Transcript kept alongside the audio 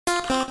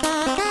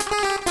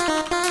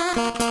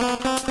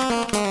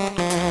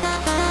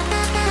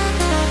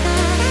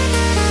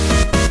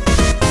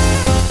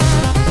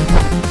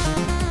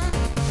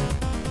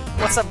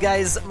What's up,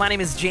 guys? My name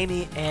is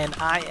Jamie, and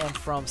I am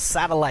from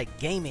Satellite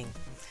Gaming.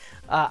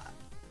 I'm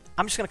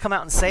just going to come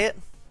out and say it.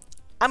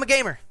 I'm a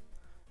gamer.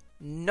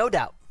 No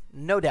doubt.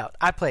 No doubt.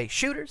 I play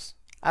shooters.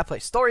 I play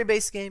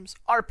story-based games,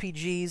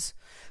 RPGs.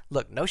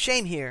 Look, no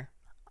shame here.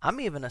 I'm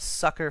even a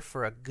sucker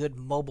for a good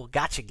mobile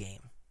gacha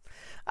game.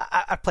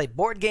 I play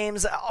board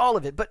games, all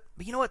of it. But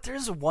you know what?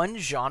 There's one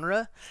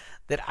genre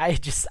that I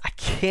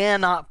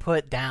cannot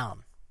put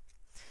down.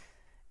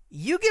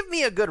 You give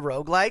me a good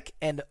roguelike,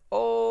 and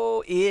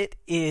oh, it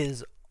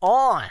is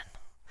on.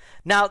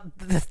 Now,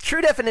 the true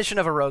definition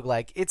of a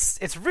roguelike,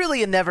 it's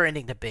really a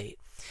never-ending debate.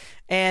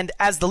 And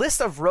as the list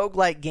of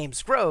roguelike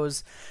games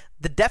grows,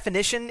 the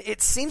definition,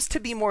 it seems to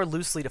be more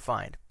loosely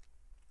defined.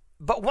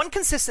 But one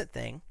consistent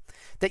thing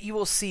that you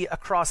will see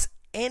across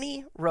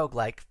any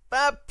roguelike,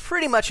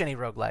 pretty much any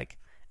roguelike,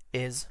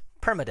 is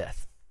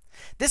permadeath.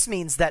 This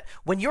means that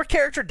when your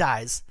character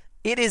dies,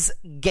 it is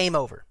game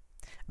over.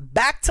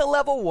 Back to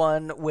level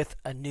 1 with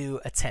a new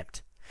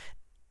attempt.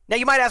 Now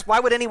you might ask, why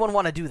would anyone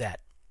want to do that?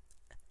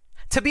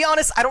 To be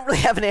honest, I don't really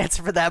have an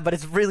answer for that, but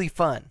it's really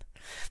fun.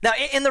 Now,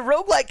 in the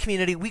roguelike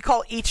community, we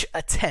call each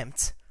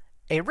attempt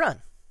a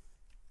run.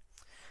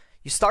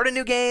 You start a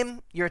new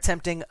game, you're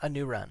attempting a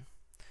new run.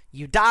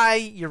 You die,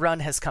 your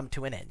run has come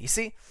to an end. You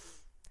see?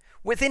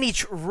 Within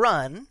each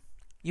run,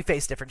 you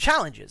face different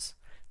challenges.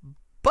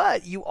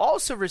 But you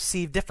also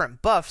receive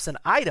different buffs and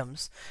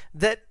items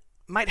that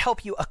might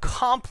help you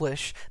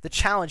accomplish the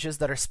challenges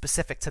that are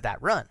specific to that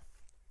run.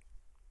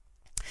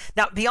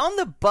 Now, beyond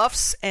the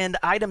buffs and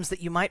items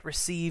that you might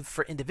receive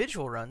for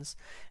individual runs,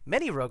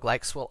 many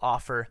roguelikes will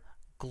offer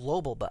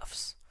global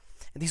buffs.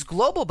 And these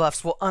global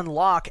buffs will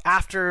unlock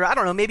after,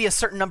 maybe a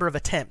certain number of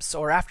attempts,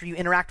 or after you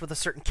interact with a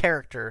certain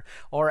character,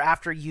 or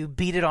after you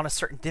beat it on a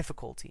certain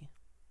difficulty.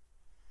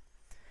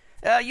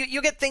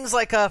 You get things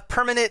like a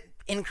permanent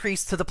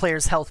increase to the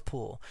player's health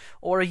pool,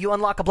 or you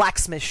unlock a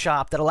blacksmith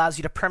shop that allows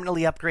you to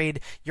permanently upgrade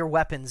your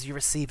weapons you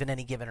receive in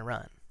any given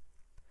run.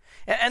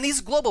 And these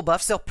global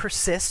buffs, they'll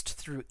persist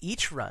through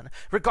each run,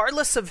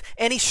 regardless of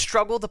any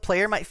struggle the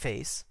player might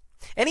face,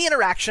 any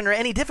interaction, or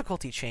any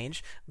difficulty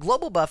change.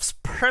 Global buffs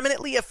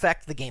permanently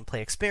affect the gameplay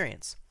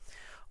experience.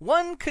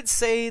 One could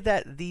say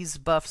that these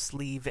buffs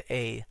leave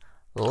a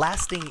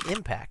lasting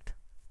impact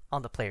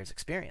on the player's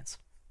experience.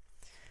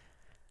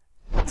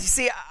 You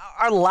see,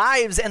 our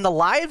lives and the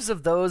lives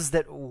of those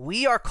that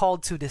we are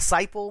called to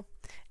disciple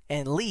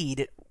and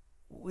lead,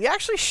 we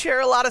actually share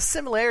a lot of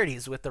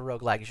similarities with the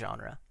roguelike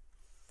genre.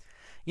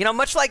 You know,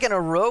 much like in a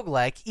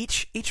roguelike,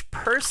 each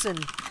person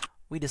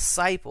we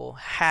disciple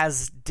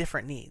has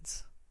different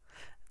needs.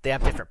 They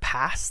have different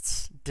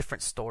pasts,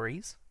 different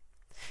stories.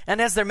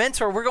 And as their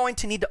mentor, we're going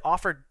to need to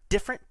offer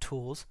different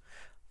tools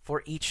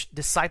for each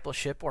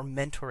discipleship or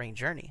mentoring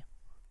journey.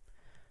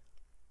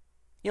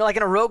 You know, like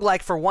in a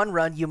roguelike, for one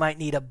run, you might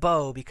need a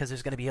bow because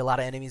there's going to be a lot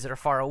of enemies that are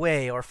far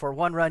away. Or for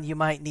one run, you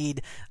might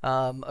need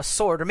a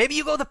sword. Or maybe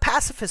you go the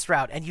pacifist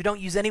route and you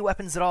don't use any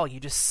weapons at all. You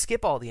just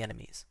skip all the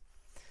enemies.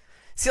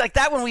 See, like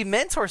that, when we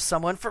mentor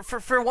someone,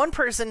 for one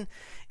person,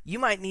 you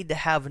might need to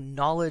have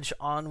knowledge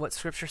on what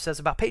Scripture says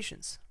about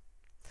patience.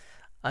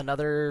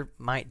 Another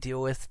might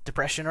deal with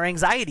depression or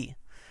anxiety.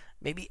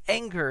 Maybe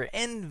anger,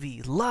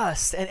 envy,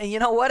 lust. And you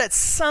know what? At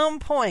some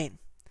point,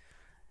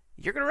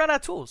 you're going to run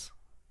out of tools.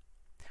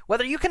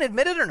 Whether you can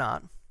admit it or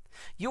not,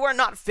 you are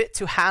not fit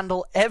to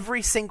handle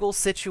every single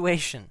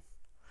situation.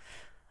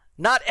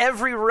 Not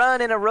every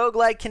run in a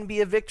roguelike can be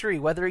a victory,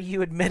 whether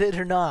you admit it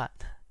or not.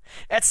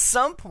 At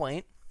some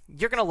point,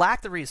 you're going to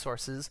lack the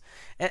resources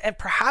and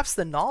perhaps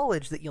the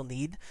knowledge that you'll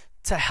need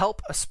to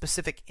help a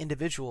specific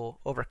individual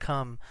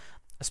overcome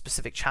a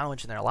specific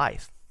challenge in their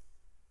life.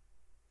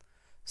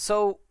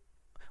 So,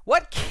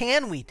 what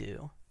can we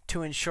do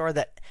to ensure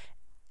that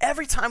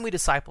every time we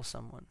disciple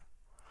someone,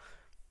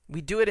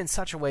 we do it in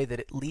such a way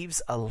that it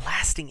leaves a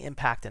lasting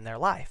impact in their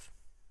life?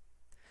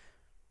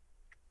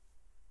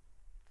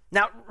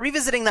 Now,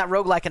 revisiting that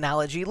roguelike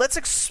analogy, let's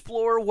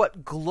explore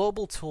what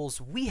global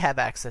tools we have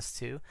access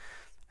to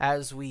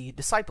as we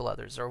disciple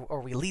others, or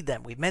we lead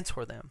them, we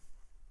mentor them.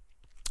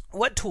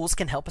 What tools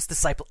can help us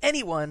disciple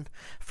anyone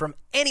from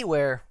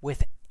anywhere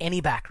with any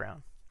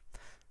background?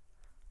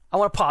 I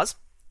want to pause.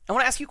 I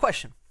want to ask you a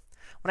question.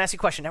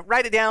 Now,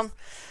 write it down.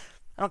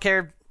 I don't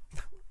care.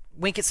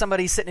 Wink at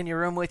somebody sitting in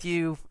your room with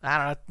you. I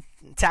don't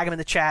know. Tag them in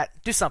the chat.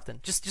 Do something.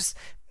 Just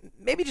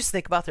maybe just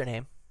think about their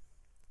name.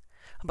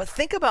 But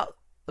think about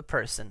the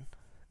person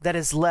that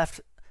has left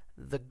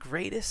the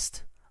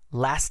greatest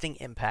lasting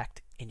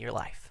impact in your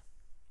life.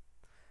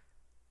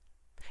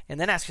 And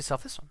then ask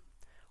yourself this one.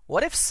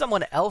 What if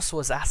someone else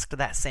was asked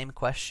that same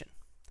question?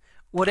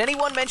 Would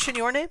anyone mention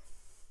your name?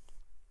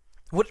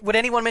 Would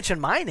anyone mention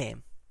my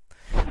name?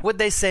 Would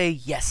they say,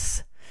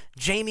 yes,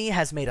 Jamie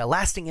has made a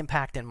lasting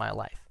impact in my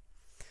life?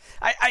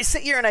 I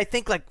sit here and I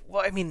think, like,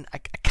 well, I mean, I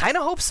kind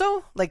of hope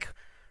so. Like,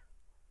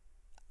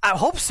 I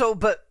hope so,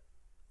 but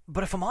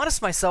if I'm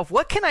honest myself,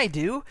 what can I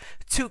do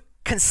to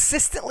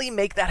consistently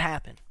make that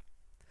happen?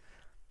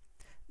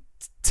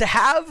 To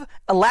have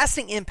a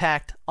lasting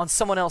impact on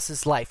someone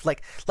else's life.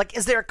 Like,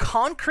 is there a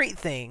concrete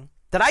thing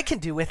that I can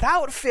do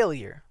without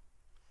failure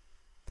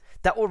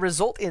that will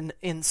result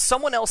in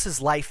someone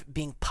else's life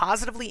being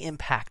positively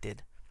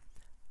impacted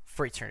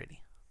for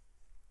eternity.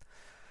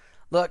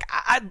 Look,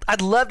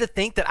 I'd love to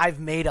think that I've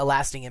made a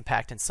lasting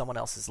impact in someone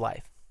else's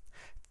life.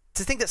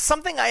 To think that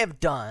something I have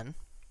done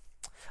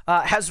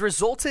has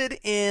resulted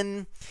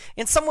in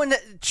someone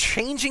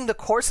changing the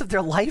course of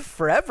their life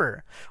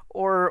forever,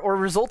 or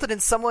resulted in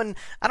someone,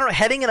 I don't know,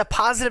 heading in a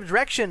positive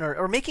direction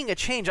or making a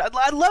change.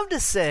 I'd love to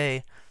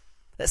say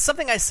that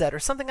something I said or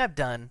something I've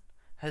done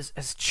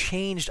has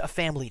changed a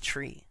family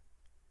tree.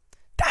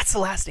 That's a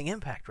lasting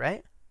impact,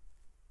 right?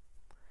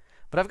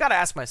 But I've got to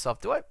ask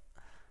myself, do I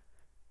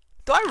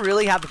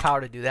really have the power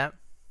to do that?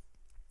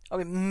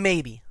 Okay,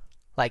 maybe.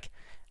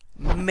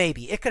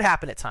 Maybe. It could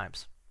happen at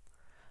times.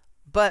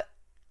 But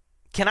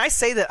can I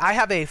say that I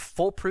have a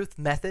foolproof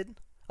method?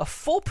 A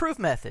foolproof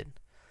method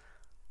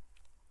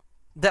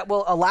that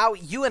will allow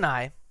you and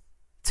I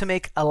to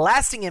make a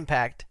lasting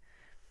impact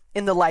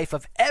in the life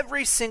of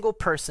every single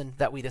person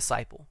that we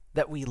disciple,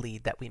 that we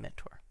lead, that we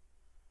mentor?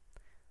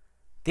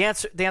 The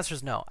answer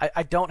is no.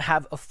 I don't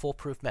have a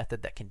foolproof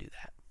method that can do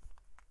that.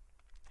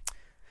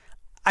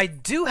 I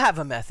do have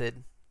a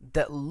method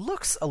that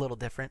looks a little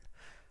different,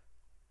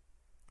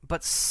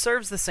 but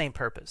serves the same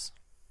purpose.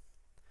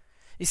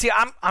 You see,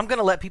 I'm going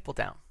to let people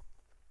down.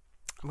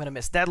 I'm going to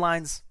miss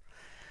deadlines.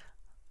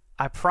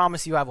 I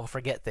promise you I will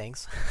forget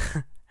things.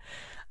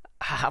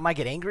 I might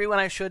get angry when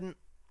I shouldn't.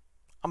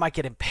 I might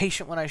get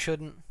impatient when I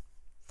shouldn't.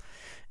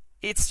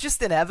 It's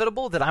just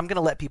inevitable that I'm going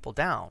to let people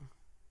down.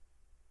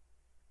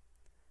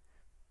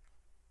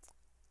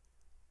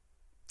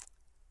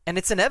 And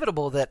it's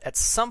inevitable that at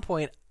some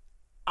point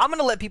I'm going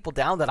to let people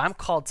down that I'm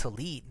called to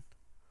lead.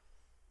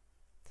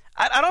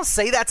 I don't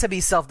say that to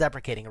be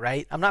self-deprecating,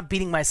 right? I'm not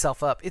beating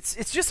myself up.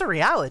 It's just a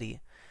reality.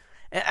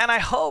 And I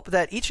hope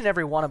that each and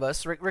every one of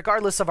us,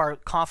 regardless of our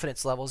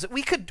confidence levels,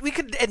 we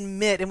could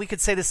admit and we could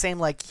say the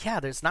same, yeah,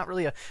 there's not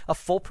really a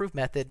foolproof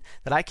method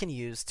that I can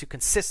use to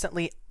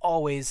consistently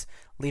always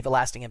leave a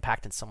lasting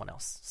impact in someone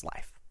else's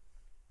life.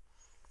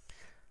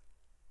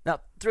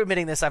 Now, through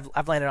admitting this,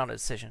 I've landed on a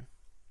decision.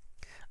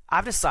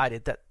 I've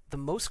decided that the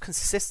most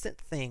consistent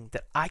thing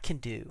that I can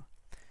do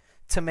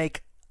to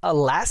make a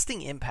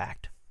lasting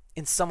impact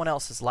in someone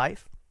else's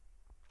life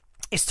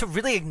is to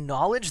really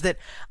acknowledge that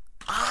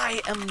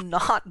I am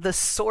not the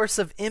source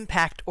of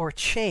impact or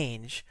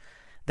change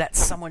that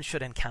someone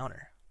should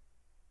encounter.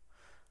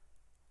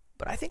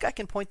 But I think I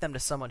can point them to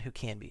someone who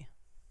can be.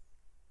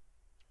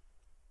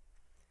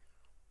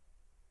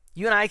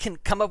 You and I can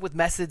come up with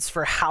methods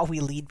for how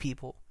we lead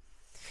people.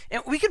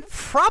 And we could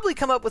probably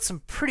come up with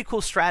some pretty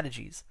cool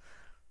strategies.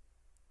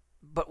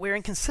 But we're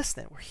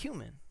inconsistent. We're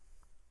human.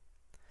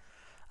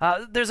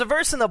 There's a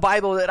verse in the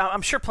Bible that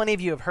I'm sure plenty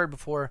of you have heard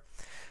before.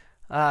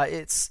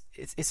 It's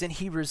in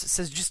Hebrews. It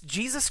says, just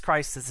Jesus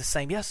Christ is the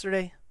same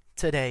yesterday,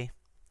 today,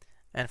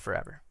 and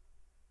forever.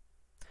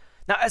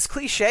 Now, as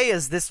cliche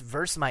as this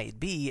verse might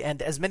be,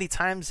 and as many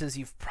times as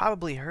you've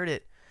probably heard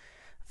it,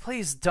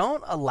 please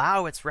don't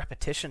allow its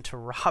repetition to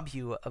rob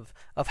you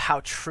of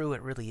how true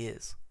it really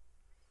is.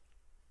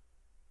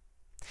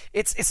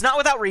 It's not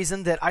without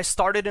reason that I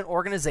started an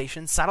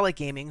organization, Satellite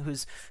Gaming,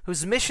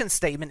 whose mission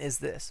statement is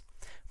this: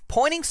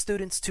 pointing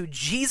students to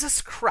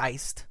Jesus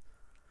Christ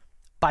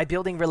by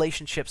building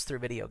relationships through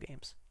video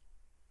games.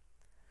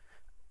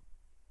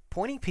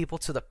 Pointing people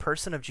to the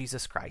person of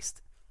Jesus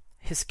Christ,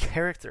 his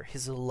character,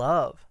 his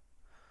love,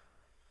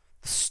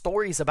 the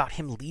stories about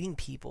him leading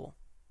people.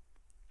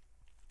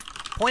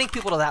 Pointing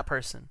people to that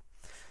person.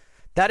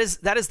 That is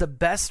the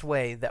best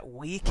way that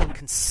we can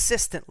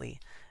consistently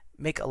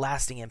make a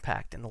lasting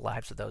impact in the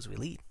lives of those we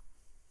lead.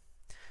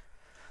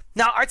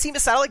 Now, our team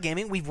at Satellite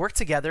Gaming, we've worked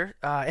together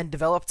and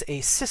developed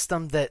a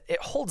system that it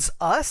holds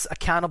us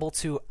accountable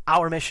to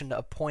our mission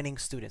of pointing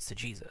students to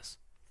Jesus.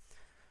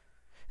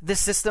 This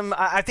system,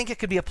 I think it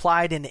could be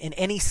applied in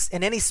any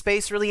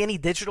space, really any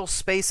digital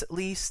space at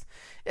least.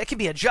 It can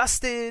be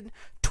adjusted,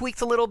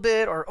 tweaked a little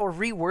bit, or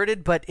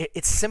reworded, but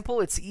it's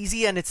simple, it's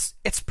easy, and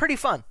it's pretty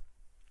fun.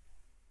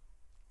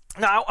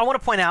 Now, I want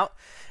to point out,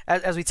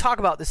 as we talk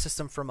about this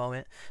system for a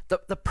moment,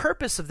 the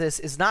purpose of this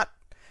is not,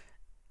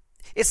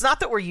 it's not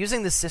that we're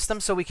using this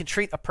system so we can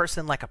treat a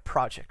person like a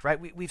project, right?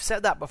 We've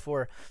said that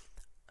before.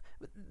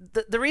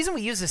 The reason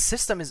we use this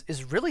system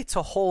is really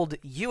to hold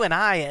you and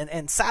I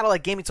and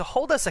Satellite Gaming, to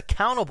hold us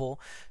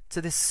accountable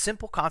to this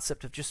simple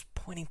concept of just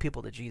pointing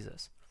people to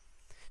Jesus.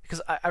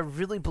 Because I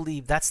really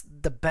believe that's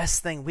the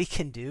best thing we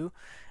can do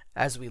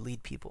as we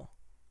lead people.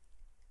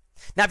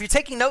 Now, if you're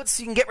taking notes,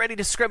 you can get ready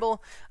to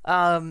scribble,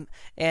 and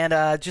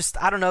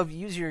just, I don't know,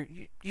 use your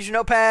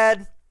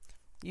notepad,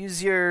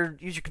 use your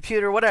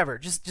computer, whatever.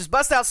 Just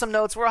bust out some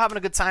notes. We're all having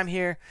a good time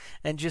here,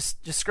 and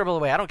just scribble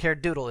away. I don't care,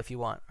 doodle if you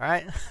want. All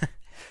right.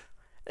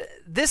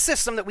 This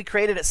system that we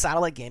created at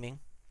Satellite Gaming,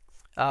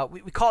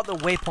 we call it the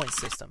Waypoint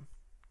system.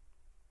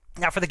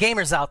 Now, for the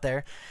gamers out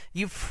there,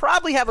 you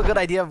probably have a good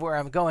idea of where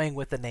I'm going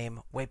with the name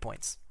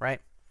Waypoints,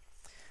 right?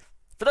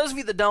 For those of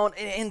you that don't,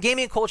 in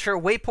gaming culture,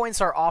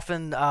 waypoints are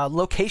often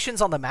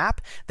locations on the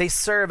map. They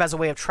serve as a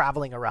way of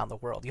traveling around the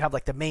world. You have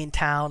like the main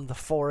town, the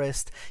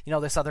forest,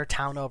 this other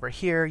town over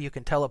here. You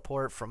can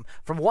teleport from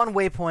one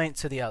waypoint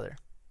to the other.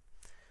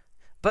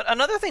 But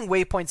another thing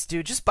waypoints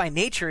do just by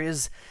nature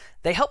is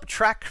they help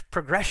track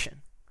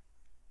progression.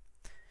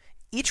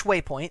 Each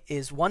waypoint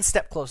is one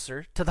step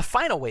closer to the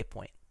final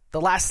waypoint, the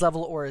last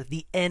level or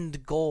the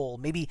end goal,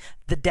 maybe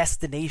the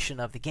destination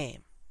of the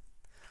game.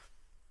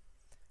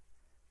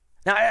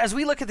 Now, as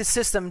we look at the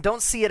system,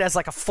 don't see it as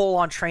like a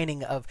full-on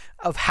training of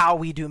how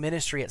we do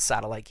ministry at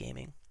Satellite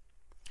Gaming.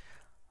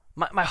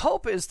 My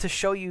hope is to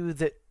show you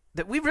that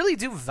we really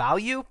do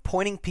value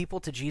pointing people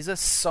to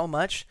Jesus so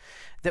much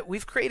that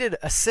we've created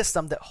a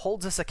system that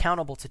holds us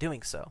accountable to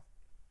doing so.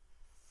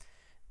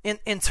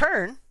 In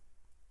turn,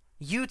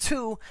 you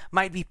too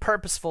might be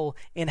purposeful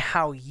in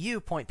how you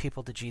point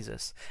people to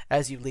Jesus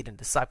as you lead and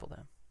disciple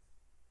them.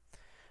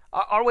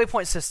 Our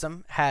waypoint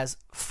system has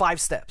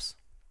 5 steps.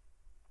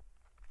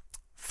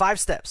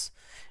 5 steps.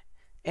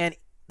 And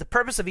the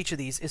purpose of each of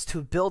these is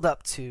to build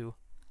up to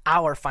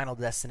our final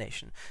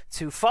destination,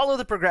 to follow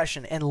the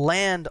progression and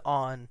land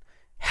on,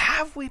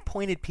 have we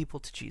pointed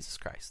people to Jesus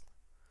Christ?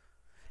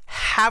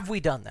 Have we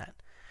done that?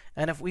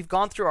 And if we've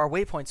gone through our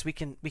waypoints, we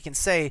can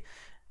say,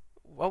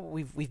 well,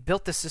 we've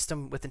built this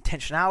system with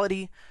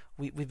intentionality.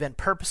 We've been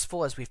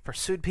purposeful as we've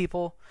pursued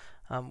people.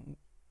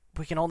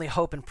 We can only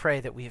hope and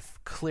pray that we've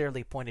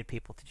clearly pointed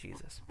people to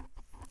Jesus.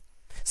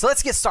 So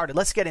let's get started.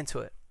 Let's get into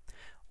it.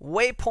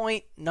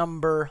 Waypoint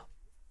number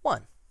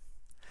 1.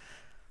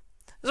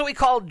 This is what we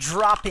call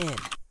drop in.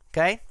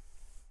 Okay?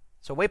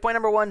 So waypoint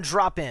number 1,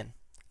 drop in.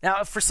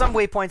 Now, for some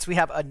waypoints, we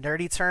have a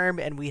nerdy term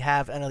and we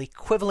have an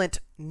equivalent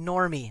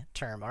normie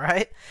term, all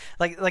right?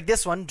 Like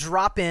this one,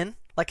 drop in,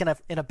 like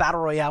in a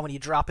battle royale when you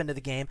drop into the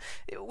game.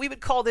 We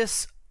would call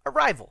this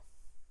arrival.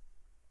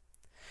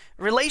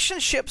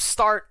 Relationships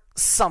start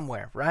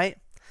somewhere, right?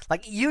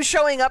 Like you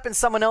showing up in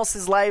someone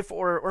else's life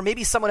or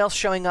maybe someone else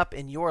showing up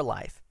in your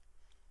life.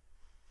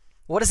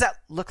 What does that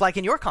look like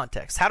in your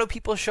context? How do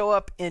people show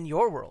up in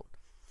your world?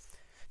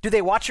 Do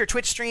they watch your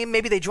Twitch stream?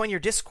 Maybe they join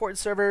your Discord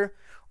server,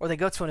 or they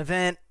go to an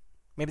event.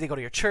 Maybe they go to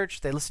your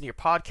church. They listen to your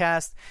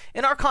podcast.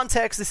 In our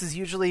context, this is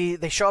usually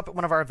they show up at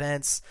one of our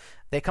events.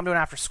 They come to an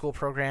after-school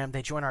program.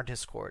 They join our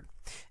Discord.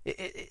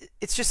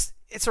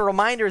 It's a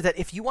reminder that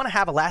if you want to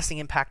have a lasting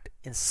impact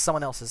in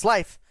someone else's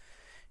life,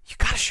 you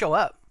got to show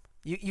up.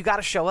 You got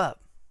to show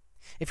up.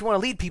 If you want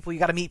to lead people, you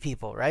got to meet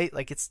people, right?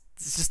 Like it's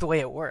just the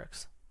way it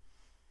works.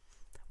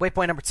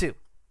 Waypoint number 2.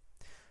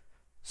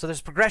 So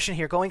there's progression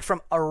here going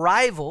from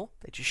arrival,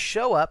 that you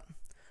show up,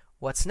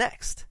 what's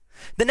next?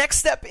 The next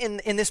step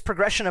in this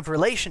progression of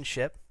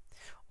relationship,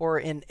 or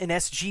in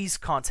SG's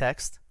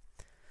context,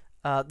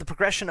 the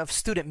progression of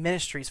student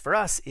ministries for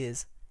us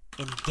is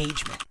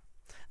engagement.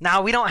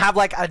 Now, we don't have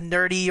like a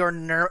nerdy or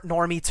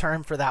normie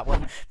term for that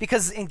one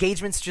because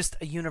engagement's just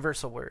a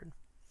universal word.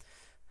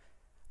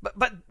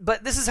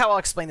 But this is how I'll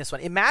explain this one.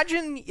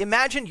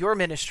 Imagine your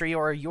ministry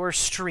or your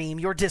stream,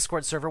 your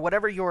Discord server,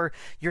 whatever your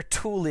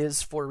tool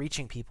is for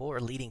reaching people or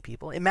leading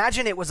people.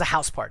 Imagine it was a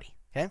house party,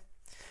 okay?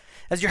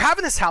 As you're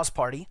having this house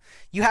party,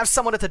 you have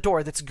someone at the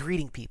door that's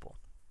greeting people.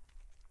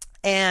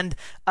 And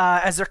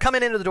as they're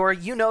coming into the door,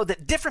 you know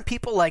that different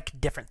people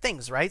like different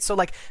things, right? So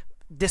like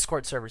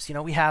Discord servers,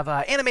 we have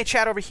anime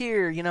chat over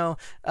here,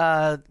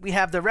 we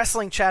have the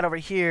wrestling chat over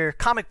here,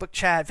 comic book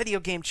chat, video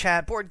game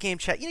chat, board game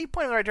chat. You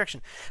point in the right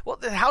direction. Well,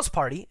 the house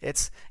party,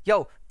 it's,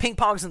 ping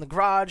pong's in the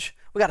garage.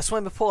 We got a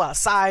swimming pool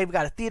outside. We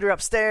got a theater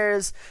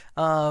upstairs.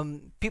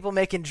 People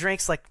making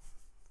drinks like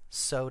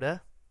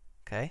soda.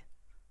 Okay.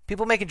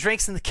 People making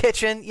drinks in the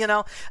kitchen,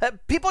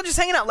 people just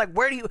hanging out. Like,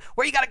 where you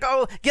got to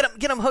go get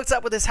them hooked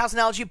up with this house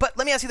analogy. But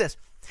let me ask you this.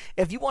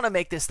 If you want to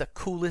make this the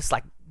coolest,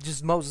 like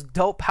just most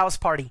dope house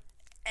party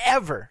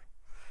ever,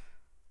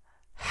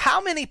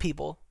 how many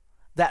people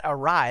that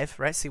arrive,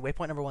 right? See,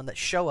 waypoint number 1, that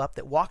show up,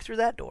 that walk through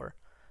that door,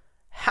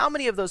 how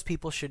many of those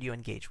people should you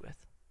engage with?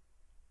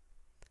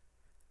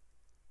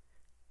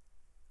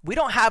 We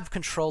don't have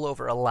control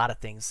over a lot of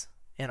things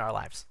in our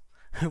lives.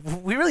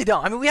 We really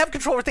don't. I mean, we have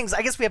control over things.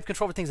 I guess we have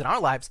control over things in our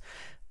lives.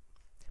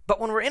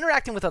 But when we're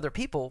interacting with other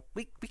people,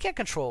 we can't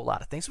control a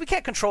lot of things. We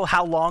can't control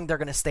how long they're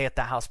going to stay at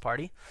the house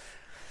party.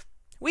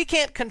 We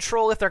can't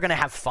control if they're going to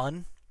have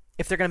fun,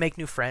 if they're going to make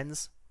new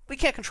friends. We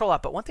can't control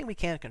that. But one thing we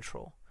can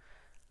control,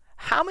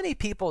 how many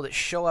people that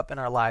show up in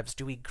our lives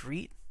do we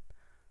greet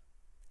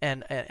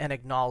and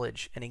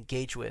acknowledge and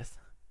engage with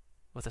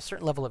a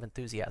certain level of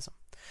enthusiasm?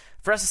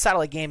 For us at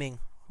Satellite Gaming,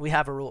 we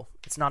have a rule.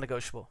 It's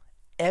non-negotiable.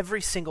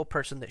 Every single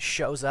person that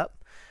shows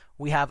up,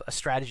 we have a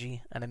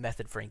strategy and a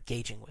method for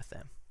engaging with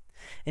them.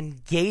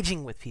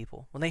 Engaging with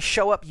people. When they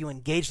show up, you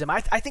engage them.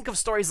 I think of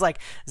stories like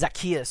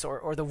Zacchaeus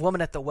or the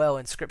woman at the well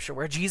in Scripture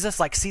where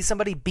Jesus sees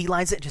somebody,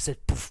 beelines it, and just says,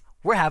 poof,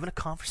 We're having a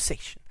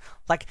conversation.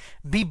 Like,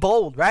 be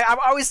bold, right? I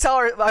always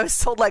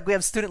told, like, we have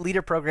a student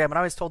leader program, and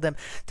I always told them,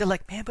 they're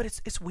like, man, but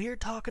it's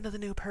weird talking to the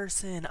new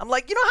person. I'm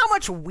like, you know how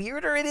much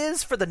weirder it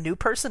is for the new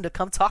person to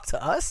come talk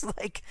to us?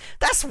 Like,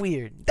 that's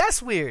weird.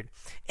 That's weird.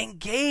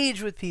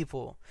 Engage with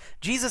people.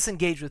 Jesus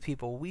engaged with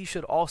people. We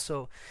should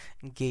also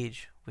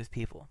engage with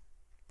people.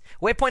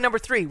 Waypoint number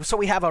 3. So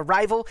we have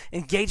arrival,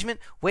 engagement.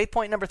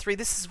 Waypoint number 3.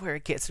 This is where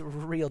it gets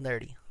real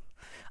nerdy.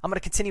 I'm going to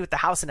continue with the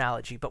house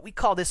analogy, but we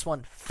call this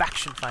one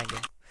faction finding.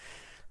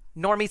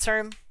 Normie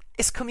term,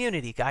 it's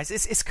community, guys.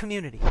 It's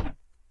community.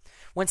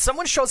 When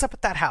someone shows up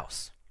at that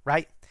house,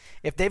 right?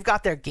 If they've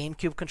got their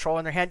GameCube controller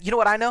in their hand, you know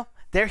what I know?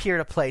 They're here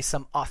to play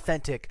some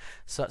authentic,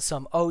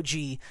 some OG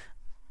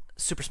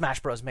Super Smash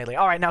Bros. Melee.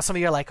 All right, now some of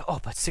you are like, oh,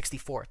 but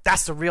 64.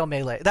 That's the real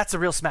Melee. That's the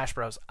real Smash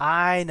Bros.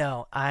 I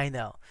know.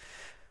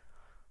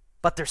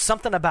 But there's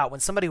something about when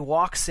somebody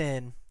walks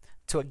in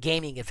to a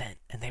gaming event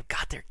and they've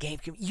got their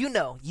GameCube, you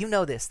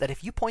know this, that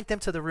if you point them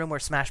to the room where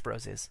Smash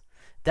Bros. Is,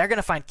 they're going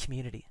to find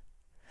community.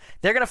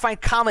 They're going to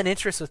find common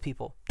interests with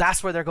people.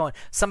 That's where they're going.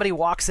 Somebody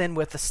walks in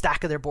with a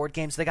stack of their board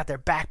games. They got their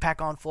backpack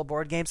on full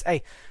board games.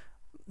 Hey,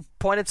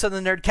 point them to the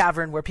nerd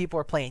cavern where people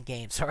are playing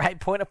games, all right?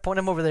 Point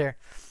them over there.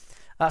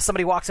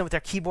 Somebody walks in with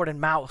their keyboard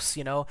and mouse,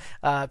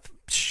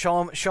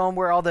 show them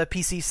where all the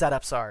PC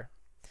setups are.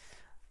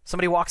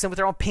 Somebody walks in with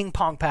their own ping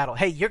pong paddle.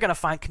 Hey, you're going to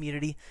find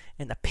community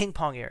in the ping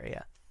pong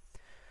area.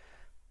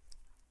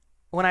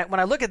 When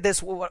I look at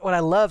this, what I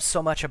love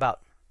so much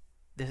about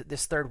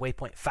this third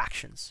waypoint,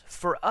 factions,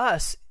 for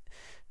us,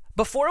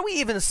 before we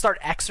even start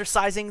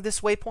exercising this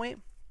waypoint,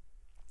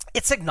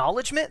 it's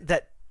acknowledgement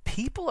that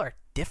people are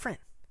different.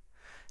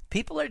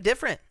 People are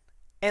different.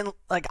 And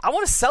like, I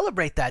want to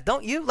celebrate that,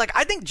 don't you? Like,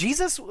 I think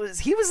Jesus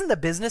was in the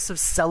business of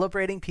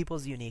celebrating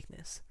people's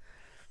uniqueness.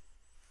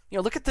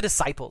 Look at the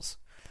disciples,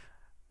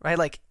 right?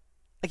 Like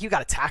you've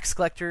got a tax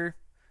collector,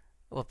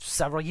 well,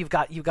 several. You've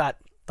got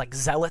like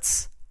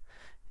zealots.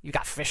 You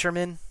got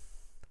fishermen.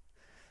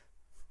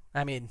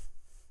 I mean,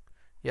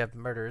 you have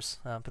murderers,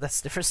 but that's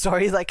a different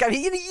story. Like, I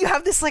mean, you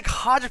have this like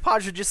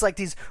hodgepodge of just like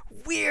these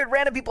weird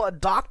random people, a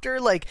doctor,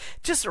 like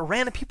just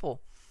random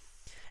people.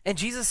 And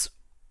Jesus,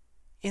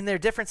 in their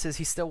differences,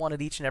 he still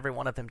wanted each and every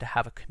one of them to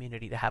have a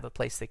community, to have a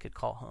place they could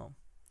call home.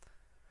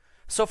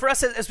 So for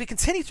us, as we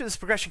continue through this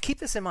progression, keep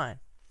this in mind.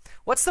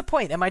 What's the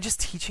point? Am I just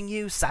teaching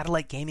you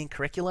satellite gaming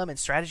curriculum and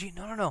strategy?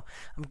 No.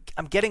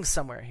 I'm getting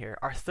somewhere here.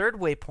 Our third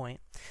waypoint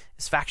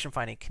is faction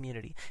finding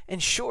community.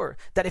 Ensure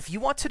that if you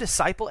want to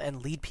disciple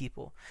and lead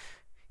people,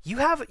 you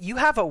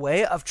have a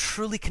way of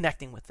truly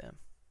connecting with them.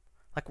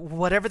 Like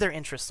whatever their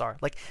interests are.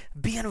 Like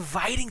be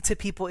inviting to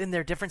people in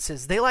their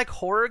differences. They like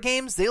horror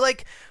games. They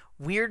like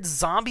weird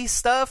zombie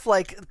stuff.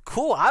 Like,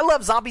 cool. I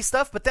love zombie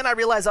stuff, but then I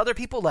realize other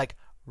people like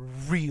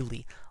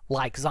really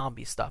like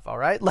zombie stuff, all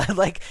right?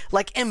 Like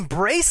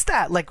embrace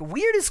that. Like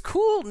weird is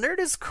cool, nerd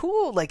is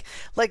cool. Like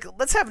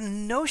let's have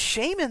no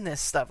shame in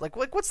this stuff. Like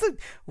what's the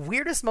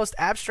weirdest, most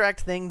abstract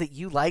thing that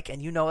you like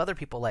and other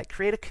people like?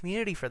 Create a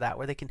community for that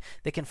where they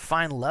can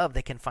find love,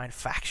 they can find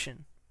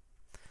faction.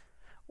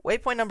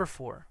 Waypoint number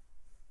 4.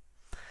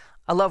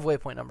 I love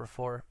waypoint number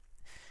 4.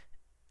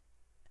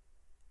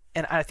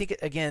 And I think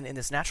again in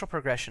this natural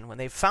progression, when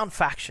they've found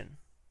faction,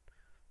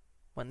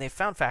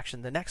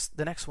 the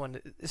next one,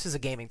 this is a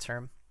gaming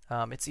term.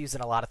 It's used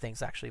in a lot of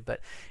things, actually, but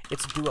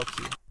it's duo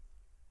queue.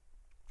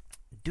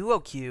 Duo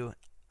queue,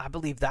 I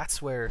believe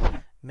that's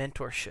where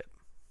mentorship,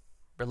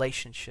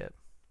 relationship,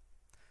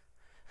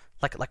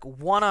 like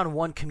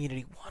one-on-one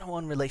community,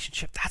 one-on-one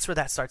relationship, that's where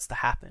that starts to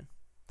happen.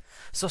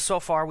 So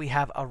far we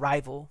have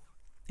arrival,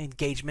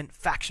 engagement,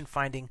 faction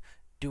finding,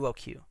 duo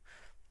queue.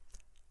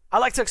 I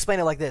like to explain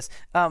it like this.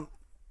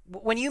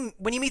 When you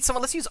meet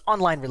someone, let's use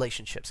online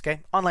relationships,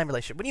 okay? Online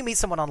relationship. When you meet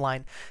someone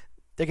online,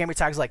 their gamer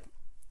tag's like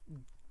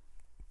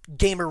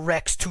Gamer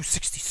Rex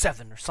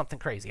 267 or something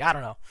crazy. I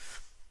don't know.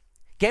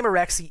 Gamer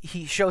Rex,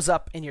 he shows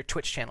up in your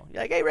Twitch channel.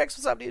 You're like, hey Rex,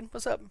 what's up, dude?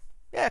 What's up?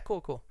 Yeah,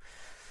 cool.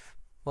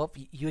 Well,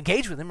 you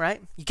engage with him,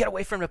 right? You get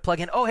away from him to plug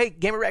in. Oh, hey,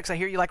 Gamer Rex, I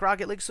hear you like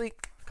Rocket League. Sweet.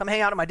 Come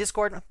hang out on my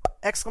Discord. !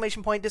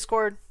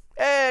 Discord.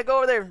 Hey, go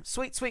over there.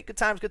 Sweet. Good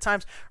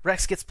times.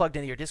 Rex gets plugged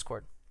into your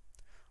Discord.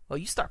 Well,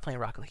 you start playing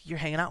Rocket League. You're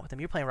hanging out with him.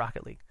 You're playing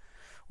Rocket League.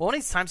 Well, one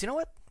of these times, you know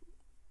what?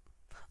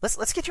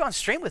 Let's get you on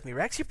stream with me,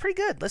 Rex. You're pretty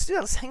good. Let's do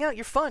that. Let's hang out.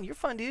 You're fun,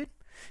 dude.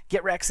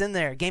 Get Rex in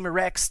there. Gamer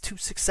Rex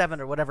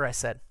 267 or whatever I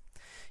said.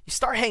 You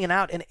start hanging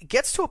out, and it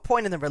gets to a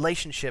point in the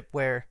relationship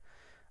where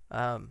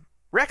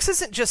Rex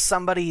isn't just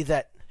somebody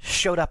that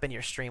showed up in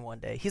your stream one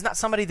day. He's not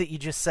somebody that you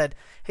just said,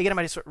 hey, get on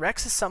my Discord.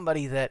 Rex is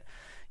somebody that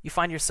you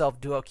find yourself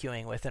duo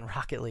queuing with in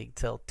Rocket League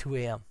till 2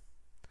 a.m.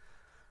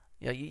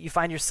 You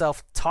find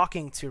yourself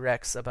talking to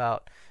Rex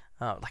about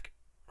like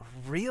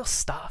real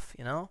stuff,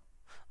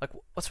 like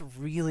what's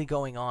really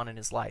going on in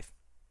his life.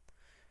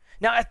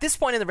 Now, at this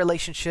point in the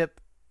relationship,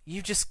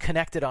 you've just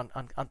connected on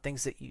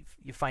things that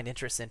you find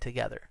interest in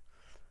together.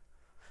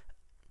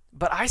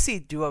 But I see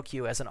duo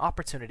queue as an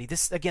opportunity.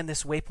 This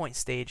waypoint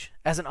stage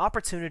as an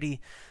opportunity.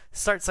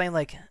 Start saying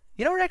like,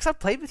 Rex, I've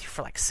played with you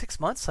for like 6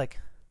 months. Like,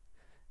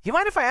 You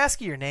mind if I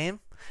ask you your name?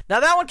 Now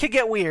that one could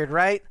get weird,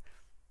 right?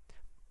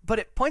 But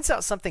it points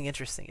out something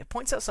interesting.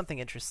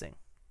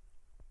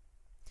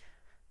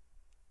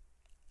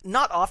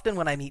 Not often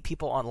when I meet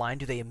people online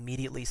do they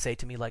immediately say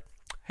to me like,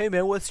 hey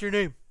man, what's your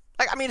name?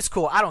 I mean, it's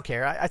cool. I don't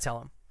care. I tell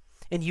them.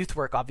 In youth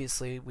work,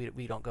 obviously,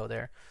 we don't go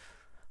there.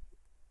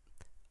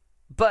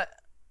 But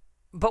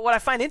what I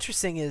find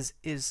interesting is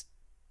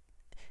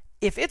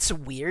if it's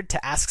weird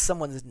to ask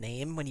someone's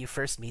name when you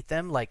first meet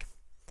them, like,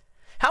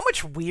 how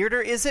much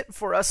weirder is it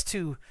for us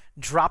to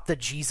drop the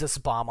Jesus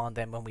bomb on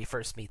them when we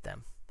first meet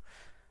them?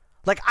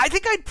 Like, I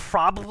think I'd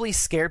probably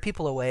scare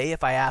people away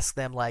if I asked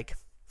them, like,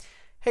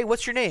 hey,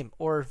 what's your name?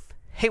 Or,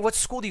 hey, what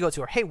school do you go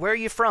to? Or, hey, where are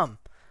you from?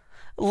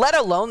 Let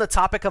alone the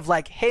topic of,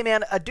 like, hey,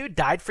 man, a dude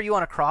died for you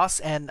on a cross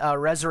and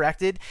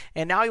resurrected,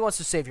 and now he wants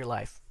to save your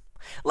life.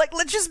 Like,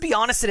 let's just be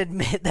honest and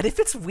admit that if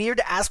it's weird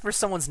to ask for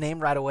someone's name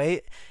right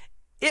away,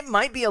 it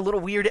might be a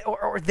little weird,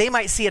 or they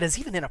might see it as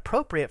even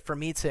inappropriate for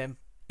me to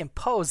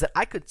impose that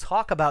I could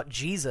talk about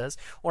Jesus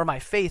or my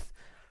faith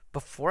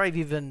before I've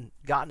even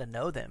gotten to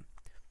know them.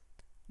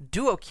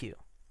 Duo Q,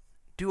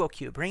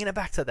 bringing it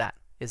back to that,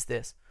 is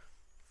this.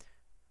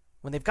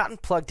 When they've gotten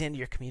plugged into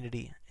your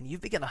community and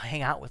you've begun to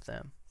hang out with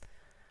them,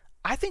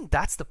 I think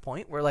that's the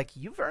point where, like,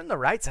 you've earned the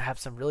right to have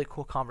some really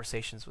cool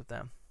conversations with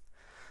them.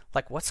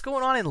 Like, what's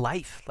going on in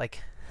life?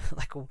 Like,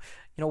 you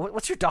know,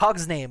 what's your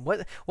dog's name?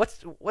 What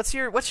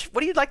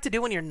do you like to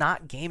do when you're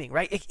not gaming,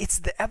 right? It's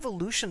the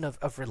evolution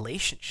of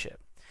relationship.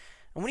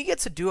 And when you get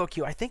to Duo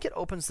Q, I think it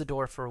opens the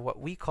door for what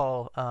we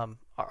call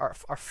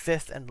our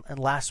fifth and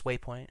last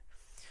waypoint.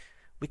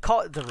 We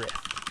call it the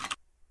Rift.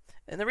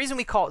 And the reason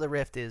we call it the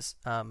Rift is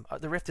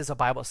a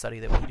Bible study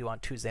that we do on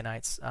Tuesday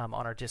nights on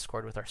our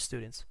Discord with our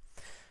students.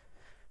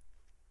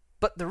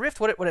 But the Rift,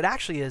 what it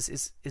actually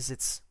is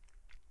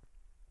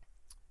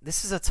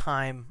this is a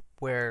time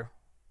where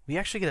we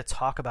actually get to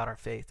talk about our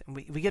faith. And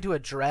we get to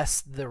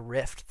address the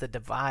rift, the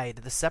divide,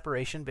 the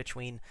separation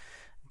between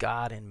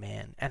God and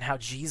man, and how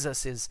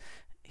Jesus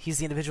he's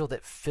the individual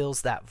that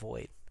fills that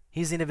void.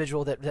 He's the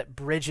individual that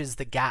bridges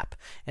the gap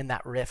in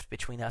that rift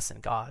between us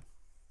and God.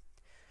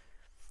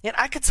 And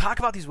I could talk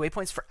about these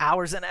waypoints for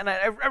hours, and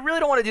I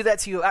really don't want to do that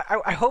to you.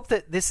 I hope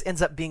that this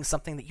ends up being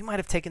something that you might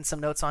have taken some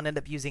notes on, end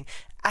up using.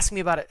 Ask me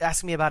about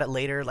it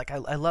later. Like,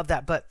 I love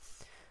that. But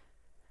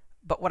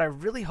what I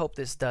really hope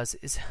this does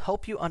is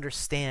help you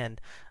understand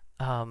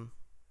that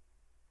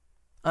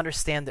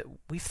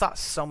we've thought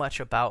so much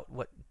about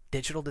what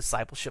digital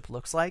discipleship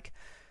looks like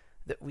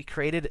that we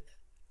created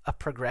a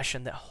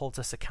progression that holds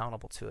us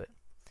accountable to it.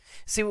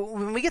 See,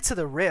 when we get to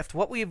the Rift,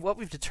 what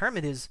we've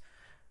determined is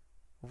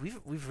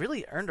we've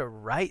really earned a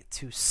right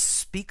to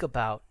speak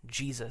about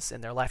Jesus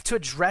in their life, to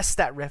address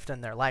that rift in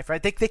their life,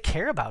 right? They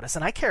care about us,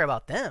 and I care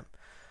about them.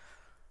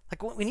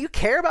 Like, when you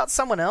care about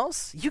someone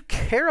else, you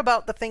care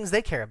about the things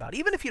they care about.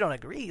 Even if you don't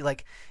agree,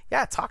 like,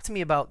 yeah, talk to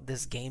me about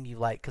this game you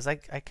like because I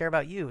care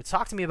about you.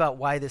 Talk to me about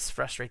why this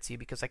frustrates you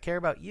because I care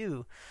about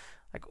you.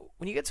 Like,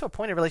 when you get to a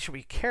point of relationship where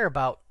you care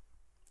about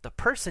the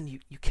person, you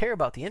care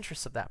about the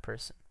interests of that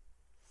person.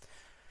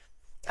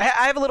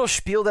 I have a little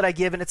spiel that I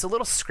give, and it's a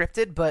little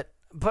scripted, but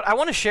I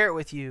want to share it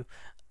with you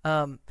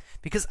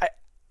because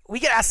we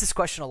get asked this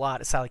question a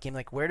lot at Silent Game,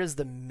 like, where does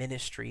the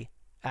ministry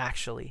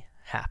actually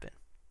happen?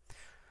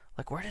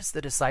 Like, where does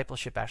the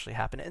discipleship actually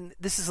happen? And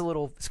this is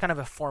it's kind of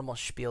a formal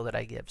spiel that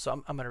I give, so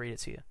I'm going to read it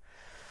to you.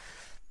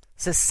 It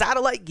says,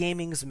 Satellite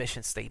Gaming's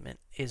mission statement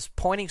is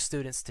pointing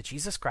students to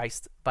Jesus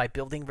Christ by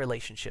building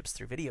relationships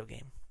through video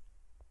game.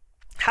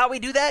 How we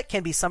do that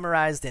can be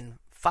summarized in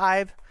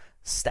 5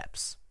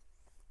 steps.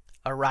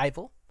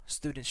 Arrival.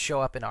 Students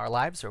show up in our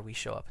lives or we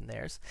show up in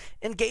theirs.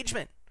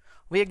 Engagement.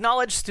 We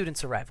acknowledge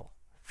students' arrival.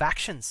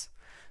 Factions.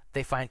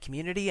 They find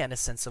community and a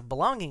sense of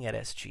belonging at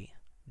SG.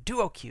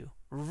 Duo Q.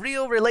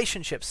 Real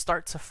relationships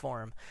start to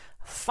form.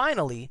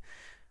 Finally,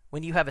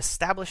 when you have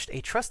established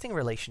a trusting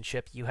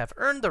relationship, you have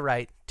earned the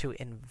right to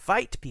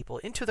invite people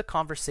into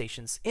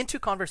conversations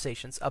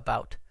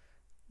about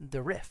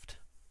the Rift.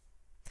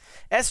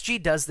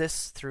 SG does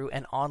this through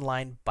an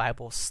online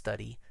Bible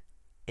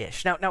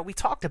study-ish. Now we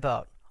talked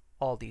about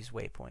all these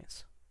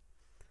waypoints.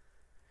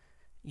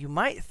 You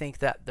might think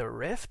that the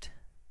Rift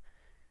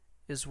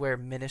is where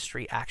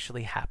ministry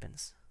actually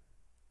happens.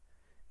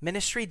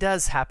 Ministry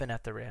does happen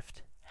at the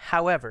Rift.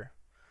 However,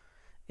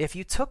 if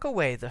you took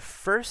away the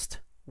first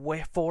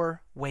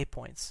 4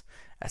 waypoints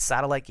at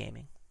Satellite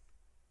Gaming,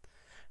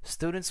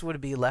 students would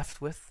be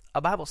left with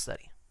a Bible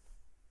study.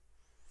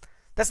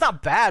 That's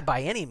not bad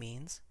by any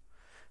means.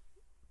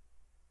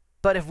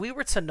 But if we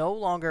were to no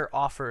longer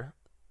offer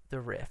the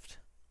Rift,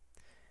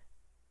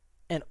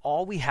 and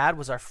all we had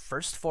was our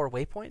first 4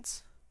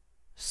 waypoints,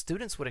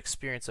 students would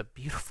experience a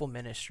beautiful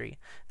ministry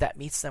that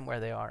meets them where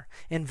they are,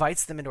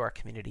 invites them into our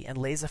community, and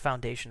lays a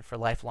foundation for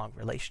lifelong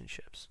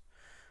relationships.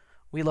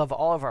 We love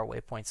all of our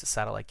waypoints at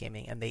Satellite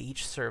Gaming, and they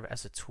each serve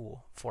as a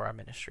tool for our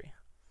ministry.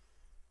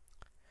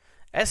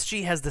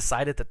 SG has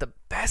decided that the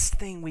best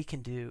thing we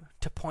can do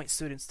to point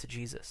students to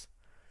Jesus,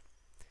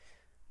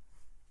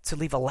 to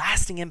leave a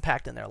lasting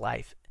impact in their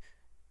life,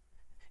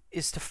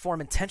 is to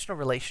form intentional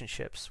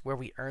relationships where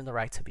we earn the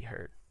right to be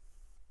heard.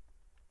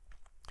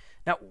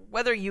 Now,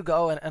 whether you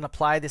go and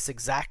apply this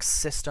exact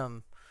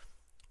system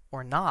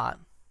or not,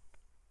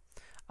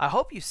 I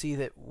hope you see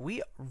that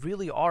we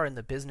really are in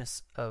the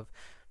business of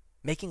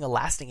making a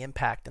lasting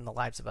impact in the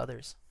lives of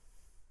others.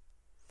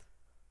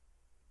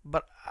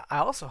 But I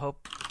also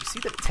hope you see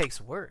that it takes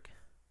work.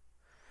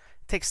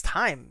 It takes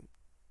time,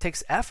 it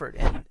takes effort,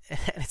 and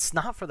it's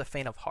not for the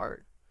faint of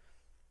heart.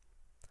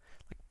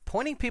 Like,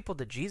 pointing people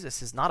to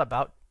Jesus is not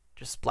about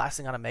just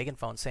blasting on a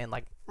megaphone saying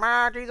like,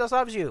 Jesus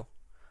loves you.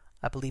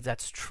 I believe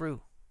that's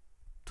true.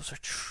 Those are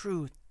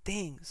true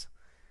things.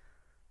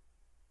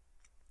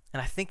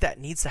 And I think that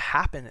needs to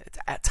happen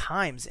at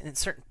times and in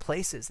certain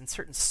places, in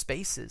certain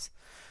spaces.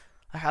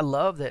 Like, I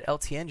love that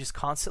LTN just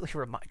constantly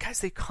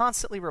they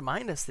constantly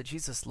remind us that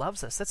Jesus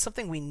loves us. That's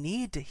something we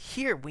need to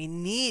hear. We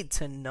need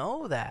to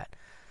know that.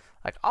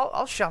 Like,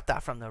 I'll shout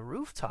that from the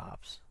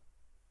rooftops.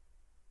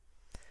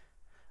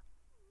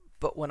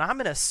 But when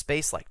I'm in a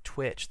space like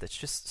Twitch that's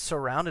just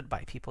surrounded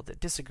by people that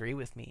disagree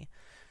with me,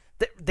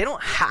 they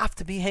don't have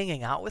to be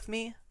hanging out with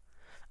me.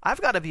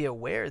 I've got to be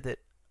aware that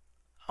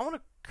I want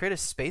to create a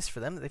space for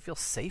them that they feel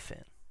safe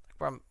in.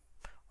 Where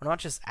we're not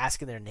just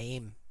asking their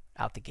name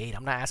out the gate.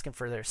 I'm not asking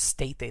for their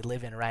state they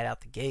live in right out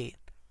the gate.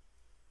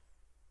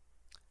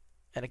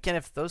 And again,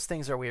 if those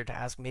things are weird to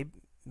ask,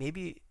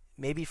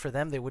 maybe for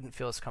them they wouldn't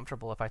feel as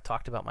comfortable if I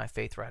talked about my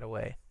faith right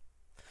away.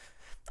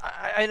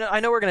 I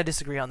know we're going to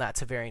disagree on that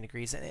to varying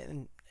degrees,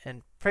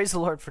 and praise the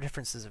Lord for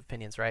differences of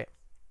opinions, right?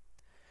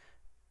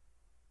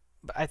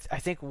 But I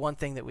think one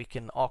thing that we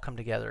can all come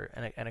together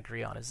and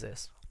agree on is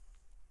this.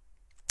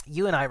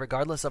 You and I,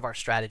 regardless of our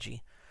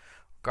strategy,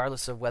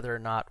 regardless of whether or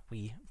not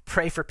we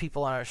pray for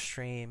people on our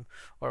stream,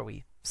 or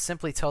we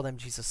simply tell them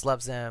Jesus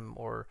loves them,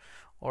 or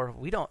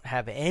we don't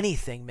have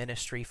anything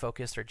ministry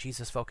focused or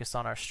Jesus focused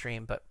on our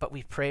stream, but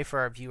we pray for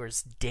our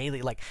viewers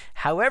daily, like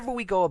however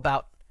we go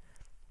about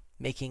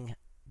making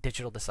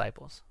digital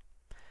disciples.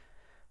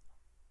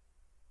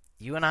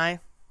 You and I,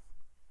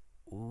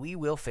 we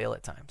will fail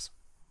at times.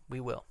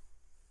 We will.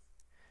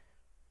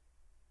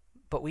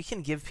 But we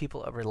can give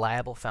people a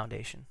reliable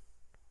foundation.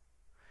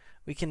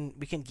 We can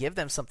give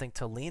them something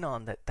to lean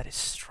on that is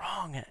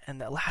strong and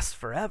that lasts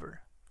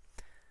forever.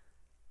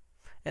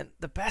 And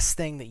the best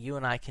thing that you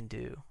and I can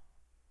do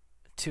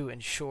to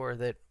ensure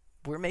that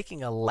we're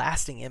making a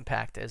lasting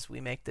impact as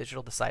we make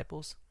digital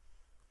disciples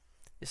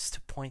is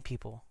to point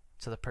people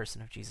to the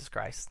person of Jesus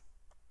Christ.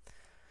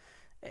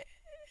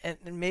 And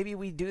maybe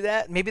we do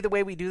that. Maybe the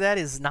way we do that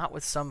is not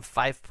with some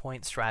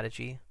 5-point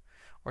strategy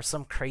or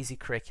some crazy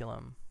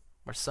curriculum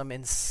or some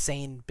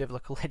insane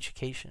biblical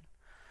education.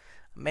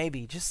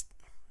 Maybe, just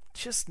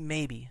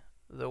maybe,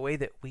 the way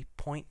that we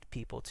point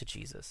people to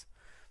Jesus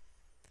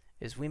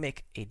is we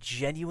make a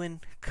genuine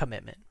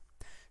commitment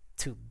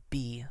to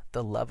be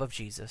the love of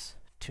Jesus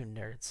to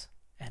nerds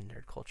and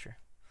nerd culture.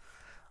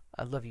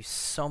 I love you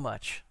so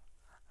much.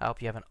 I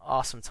hope you have an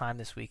awesome time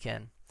this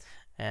weekend,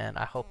 and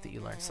I hope that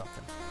you learned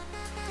something.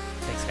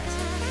 Thanks,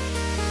 guys.